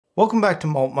Welcome back to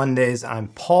Malt Mondays. I'm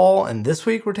Paul, and this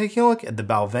week we're taking a look at the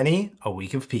Balvenie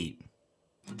Week of Peat.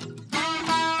 In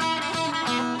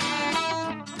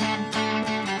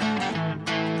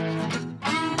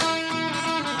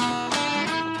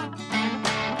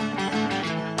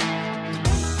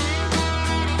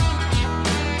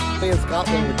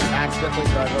Scotland, would you accidentally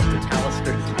drive up to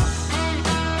Talisker?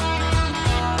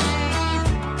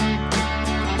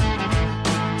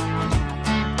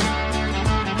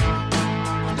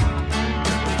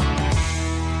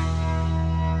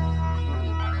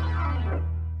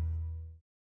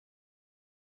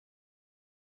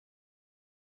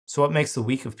 So what makes the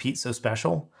Week of Peat so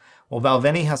special? Well,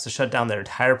 Balvenie has to shut down their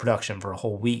entire production for a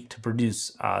whole week to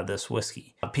produce this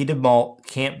whiskey. Peated malt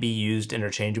can't be used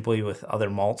interchangeably with other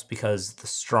malts because the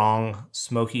strong,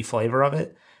 smoky flavor of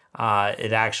it,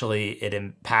 it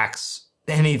impacts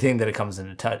anything that it comes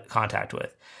into contact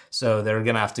with. So they're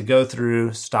gonna have to go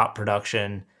through, stop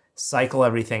production, cycle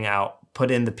everything out, put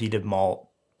in the peated malt,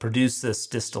 produce this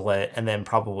distillate, and then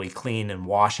probably clean and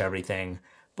wash everything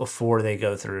before they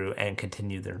go through and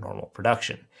continue their normal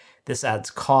production. This adds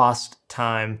cost,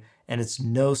 time, and it's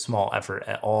no small effort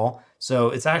at all. So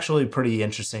it's actually pretty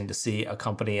interesting to see a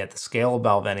company at the scale of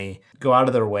Balvenie go out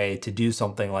of their way to do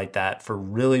something like that for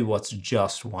really what's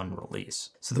just one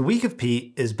release. So the Week of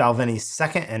Peat is Balvenie's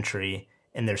second entry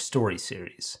in their story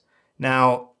series.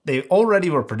 Now, they already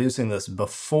were producing this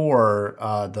before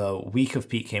the Week of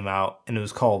Peat came out, and it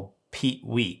was called Peat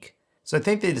Week. So I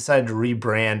think they decided to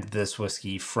rebrand this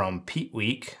whiskey from Peat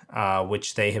Week,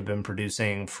 which they have been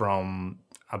producing from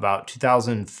about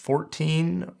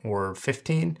 2014 or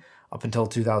 15 up until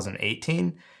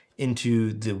 2018,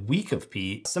 into the Week of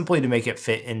Peat, simply to make it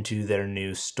fit into their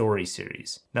new story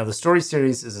series. Now, the story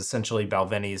series is essentially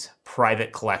Balvenie's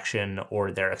private collection or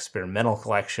their experimental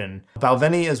collection.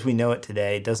 Balvenie, as we know it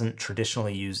today, doesn't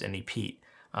traditionally use any peat.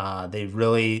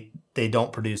 They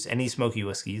don't produce any smoky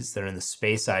whiskeys. They're in the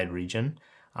Speyside region.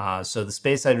 So the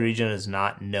Speyside region is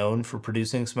not known for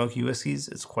producing smoky whiskeys.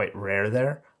 It's quite rare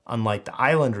there, unlike the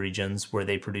island regions where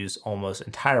they produce almost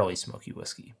entirely smoky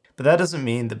whiskey. But that doesn't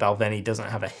mean that Balvenie doesn't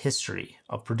have a history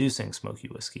of producing smoky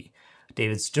whiskey.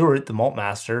 David Stewart, the malt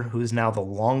master, who is now the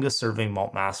longest serving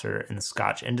malt master in the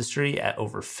Scotch industry at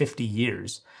over 50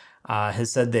 years,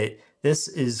 has said that this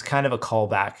is kind of a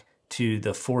callback to the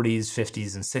 40s,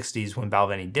 50s, and 60s when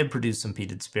Balvenie did produce some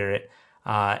peated spirit,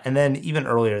 and then even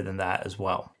earlier than that as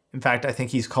well. In fact, I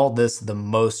think he's called this the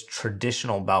most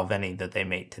traditional Balvenie that they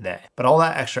make today. But all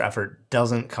that extra effort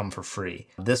doesn't come for free.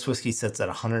 This whiskey sits at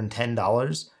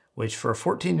 $110, which for a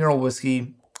 14-year-old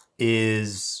whiskey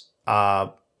is,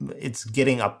 it's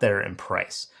getting up there in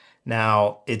price.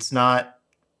 Now, it's not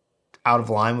out of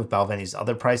line with Balvenie's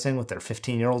other pricing with their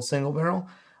 15-year-old single barrel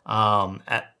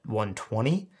at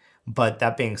 $120. But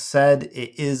that being said,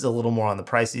 it is a little more on the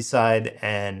pricey side,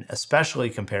 and especially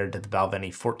compared to the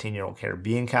Balvenie 14-year-old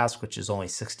Caribbean cask, which is only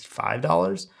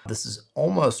 $65. This is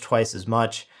almost twice as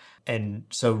much. And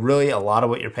so really a lot of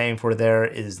what you're paying for there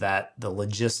is that the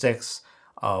logistics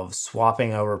of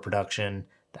swapping over production,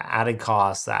 the added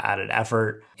cost, that added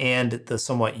effort, and the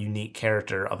somewhat unique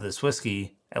character of this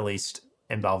whiskey, at least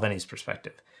in Balvenie's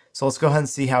perspective. So let's go ahead and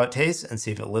see how it tastes and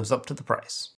see if it lives up to the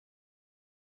price.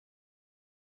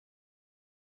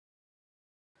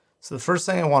 So the first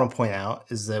thing I want to point out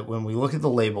is that when we look at the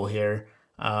label here,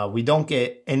 we don't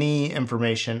get any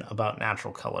information about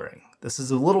natural coloring. This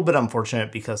is a little bit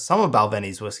unfortunate because some of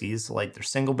Balvenie's whiskeys, like their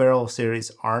single barrel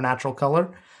series, are natural color,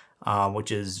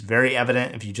 which is very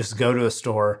evident if you just go to a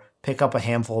store, pick up a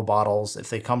handful of bottles.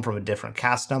 If they come from a different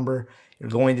cask number,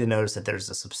 you're going to notice that there's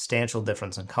a substantial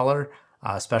difference in color,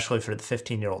 especially for the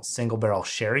 15-year-old single barrel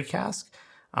sherry cask.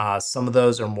 Some of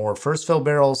those are more first fill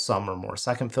barrels, some are more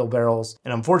second fill barrels.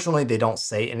 And unfortunately, they don't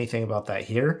say anything about that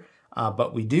here,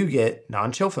 but we do get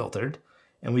non-chill filtered,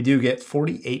 and we do get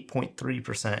 48.3%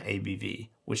 ABV,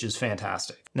 which is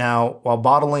fantastic. Now, while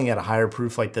bottling at a higher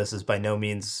proof like this is by no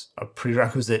means a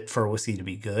prerequisite for a whiskey to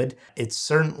be good, it's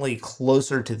certainly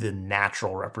closer to the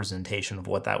natural representation of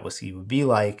what that whiskey would be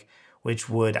like, which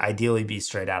would ideally be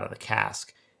straight out of the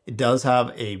cask. It does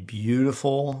have a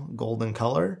beautiful golden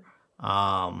color.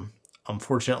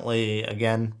 Unfortunately,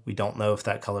 again, we don't know if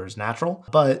that color is natural,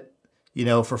 but you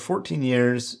know, for 14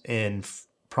 years in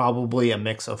probably a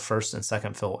mix of first and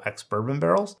second fill ex-bourbon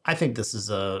barrels, I think this is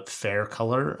a fair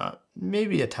color,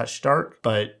 maybe a touch dark,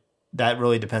 but that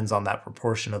really depends on that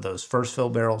proportion of those first fill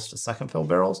barrels to second fill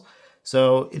barrels.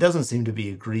 So it doesn't seem to be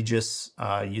egregious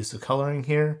use of coloring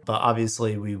here, but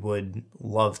obviously we would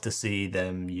love to see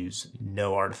them use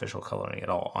no artificial coloring at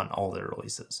all on all their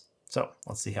releases. So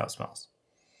let's see how it smells.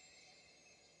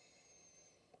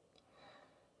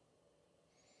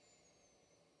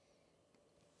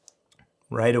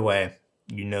 right away,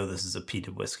 you know this is a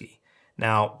peated whiskey.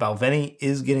 Now, Balvenie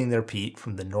is getting their peat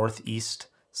from the northeast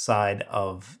side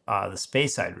of the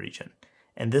Speyside region.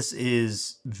 And this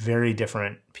is very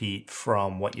different peat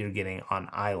from what you're getting on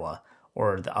Islay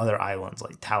or the other islands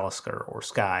like Talisker or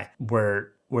Skye,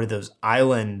 where those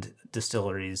island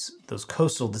distilleries, those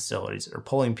coastal distilleries, are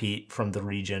pulling peat from the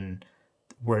region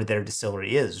where their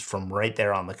distillery is, from right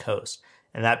there on the coast.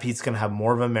 And that peat's going to have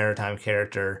more of a maritime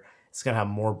character. It's going to have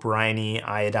more briny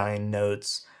iodine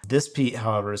notes. This peat,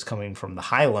 however, is coming from the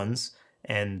highlands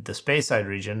and the Speyside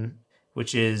region,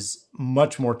 which is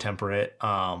much more temperate,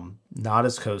 not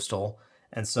as coastal.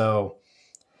 And so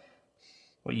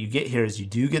what you get here is you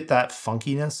do get that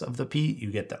funkiness of the peat,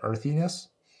 you get the earthiness,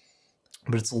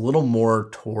 but it's a little more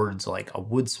towards like a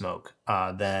wood smoke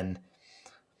than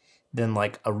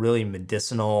like a really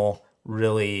medicinal,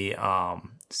 really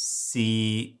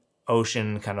sea,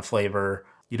 ocean kind of flavor.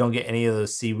 You don't get any of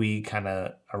those seaweed kind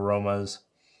of aromas.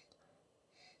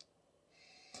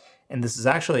 And this is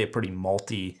actually a pretty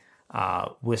malty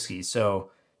whiskey.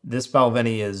 So this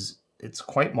Balvenie it's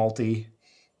quite malty.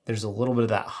 There's a little bit of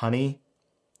that honey,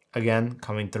 again,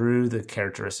 coming through, the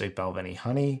characteristic Balvenie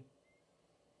honey.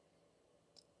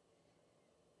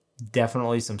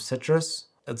 Definitely some citrus.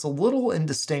 It's a little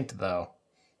indistinct though.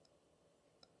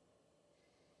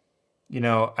 You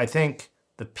know, I think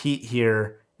the peat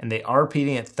here, and they are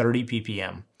peating at 30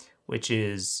 ppm, which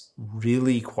is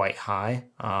really quite high.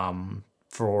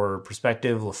 For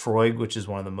perspective, Lafroig, which is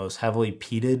one of the most heavily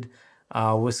peated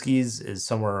whiskeys, is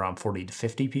somewhere around 40 to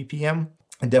 50 ppm.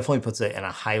 It definitely puts it in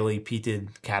a highly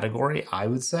peated category, I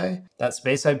would say. That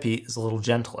Speyside peat is a little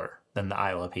gentler than the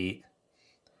Islay peat,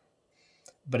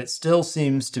 but it still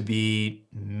seems to be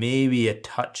maybe a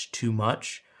touch too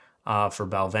much for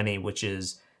Balvenie, which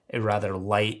is a rather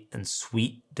light and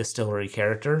sweet distillery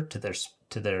character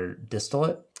to their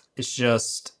distillate.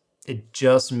 It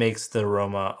just makes the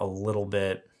aroma a little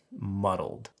bit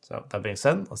muddled. So that being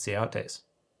said, let's see how it tastes.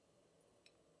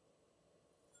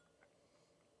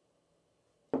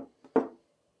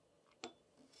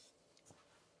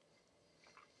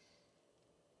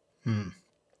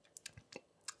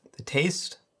 The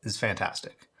taste is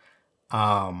fantastic.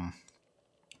 You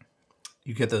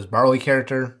get that barley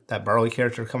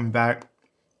character coming back.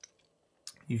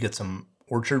 You get some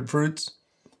orchard fruits,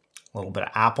 a little bit of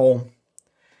apple.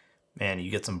 Man,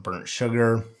 you get some burnt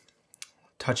sugar,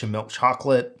 touch of milk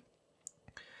chocolate.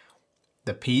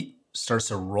 The peat starts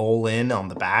to roll in on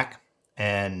the back,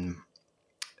 and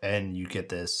you get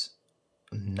this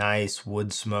nice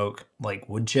wood smoke, like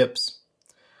wood chips.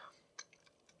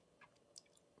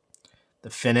 The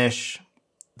finish,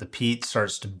 the peat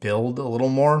starts to build a little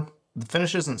more. The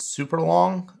finish isn't super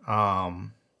long.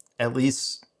 At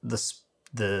least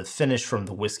the finish from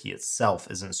the whiskey itself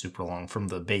isn't super long from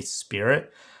the base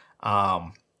spirit.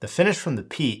 The finish from the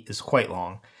peat is quite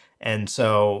long. And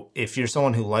so if you're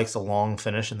someone who likes a long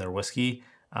finish in their whiskey,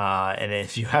 and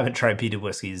if you haven't tried peated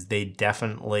whiskeys, they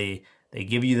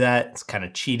give you that. It's kind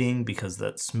of cheating because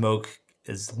that smoke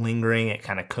is lingering. It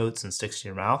kind of coats and sticks to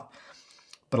your mouth.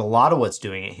 But a lot of what's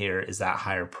doing it here is that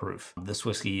higher proof. This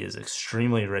whiskey is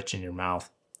extremely rich in your mouth.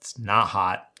 It's not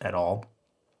hot at all.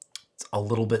 It's a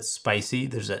little bit spicy.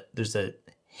 There's a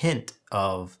hint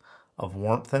of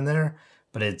warmth in there,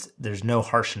 but there's no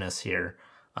harshness here,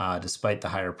 despite the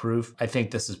higher proof. I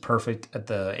think this is perfect at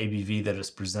the ABV that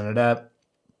it's presented at.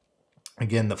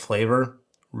 Again, the flavor,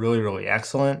 really, really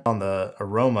excellent. On the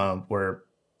aroma, where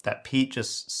that peat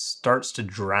just starts to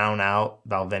drown out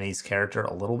Balvenie's character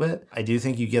a little bit. I do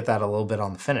think you get that a little bit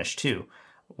on the finish too,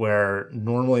 where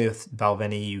normally with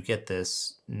Balvenie you get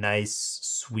this nice,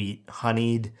 sweet,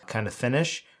 honeyed kind of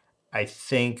finish. I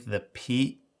think the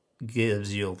peat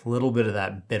gives you a little bit of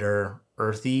that bitter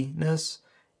earthiness,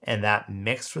 and that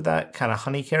mixed with that kind of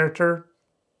honey character,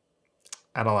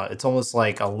 I don't know, it's almost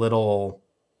like a little,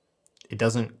 it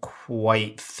doesn't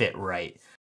quite fit right.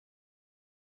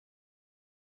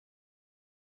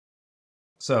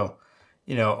 So,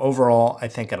 you know, overall, I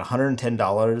think at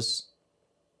 $110,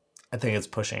 I think it's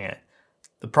pushing it.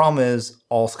 The problem is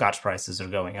all Scotch prices are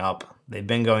going up. They've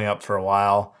been going up for a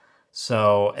while.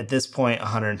 So at this point,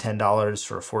 $110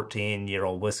 for a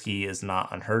 14-year-old whiskey is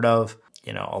not unheard of.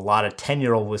 You know, a lot of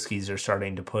 10-year-old whiskeys are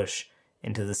starting to push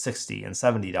into the $60 and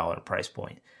 $70 price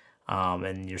point.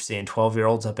 And you're seeing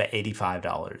 12-year-olds up at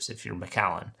 $85 if you're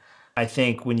Macallan. I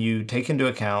think when you take into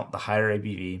account the higher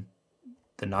ABV,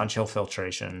 the non-chill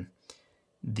filtration,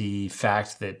 the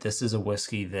fact that this is a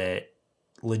whiskey that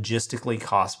logistically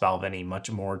costs Balvenie much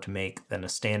more to make than a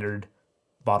standard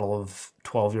bottle of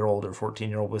 12-year-old or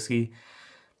 14-year-old whiskey,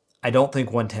 I don't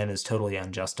think 110 is totally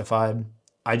unjustified.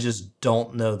 I just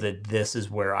don't know that this is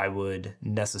where I would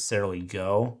necessarily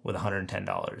go with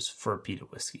 $110 for a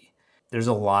peated whiskey. There's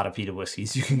a lot of peated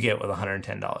whiskeys you can get with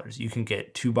 $110. You can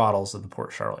get 2 bottles of the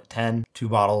Port Charlotte 10, 2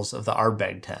 bottles of the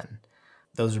Ardbeg 10.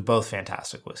 Those are both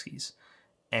fantastic whiskeys.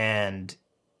 And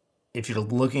if you're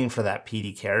looking for that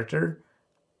peaty character,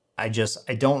 I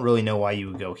don't really know why you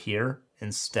would go here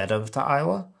instead of to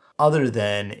Islay, other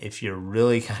than if you're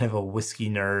really kind of a whiskey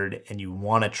nerd and you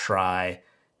want to try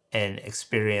and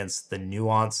experience the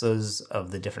nuances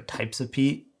of the different types of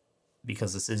peat,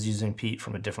 because this is using peat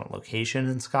from a different location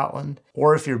in Scotland.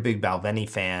 Or if you're a big Balvenie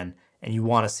fan and you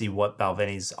want to see what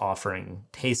Balvenie's offering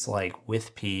tastes like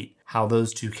with peat, how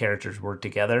those two characters work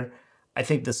together, I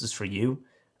think this is for you.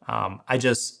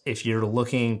 If you're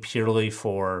looking purely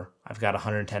for, I've got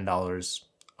 $110,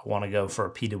 I want to go for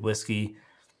a peated whiskey,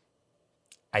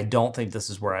 I don't think this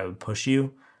is where I would push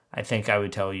you. I think I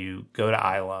would tell you, go to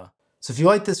Islay. So if you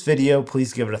like this video,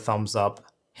 please give it a thumbs up,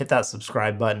 hit that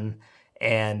subscribe button,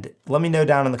 and let me know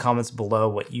down in the comments below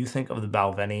what you think of the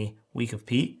Balvenie Week of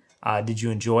Peat. Did you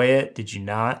enjoy it? Did you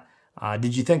not?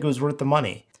 Did you think it was worth the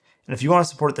money? And if you want to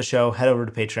support the show, head over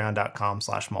to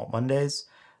patreon.com/maltmondays.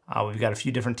 We've got a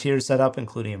few different tiers set up,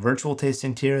 including a virtual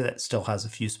tasting tier that still has a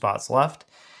few spots left.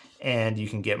 And you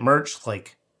can get merch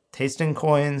like tasting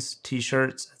coins,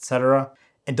 t-shirts, etc.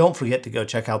 And don't forget to go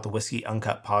check out the Whiskey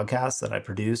Uncut podcast that I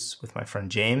produce with my friend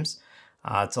James.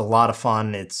 It's a lot of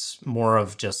fun. It's more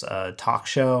of just a talk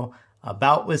show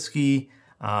about whiskey,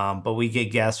 but we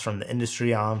get guests from the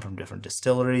industry on from different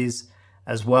distilleries,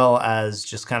 as well as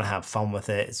just kind of have fun with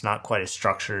it. It's not quite as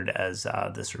structured as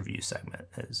this review segment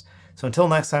is. So until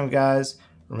next time, guys,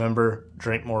 remember,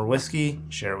 drink more whiskey,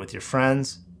 share it with your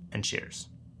friends, and cheers.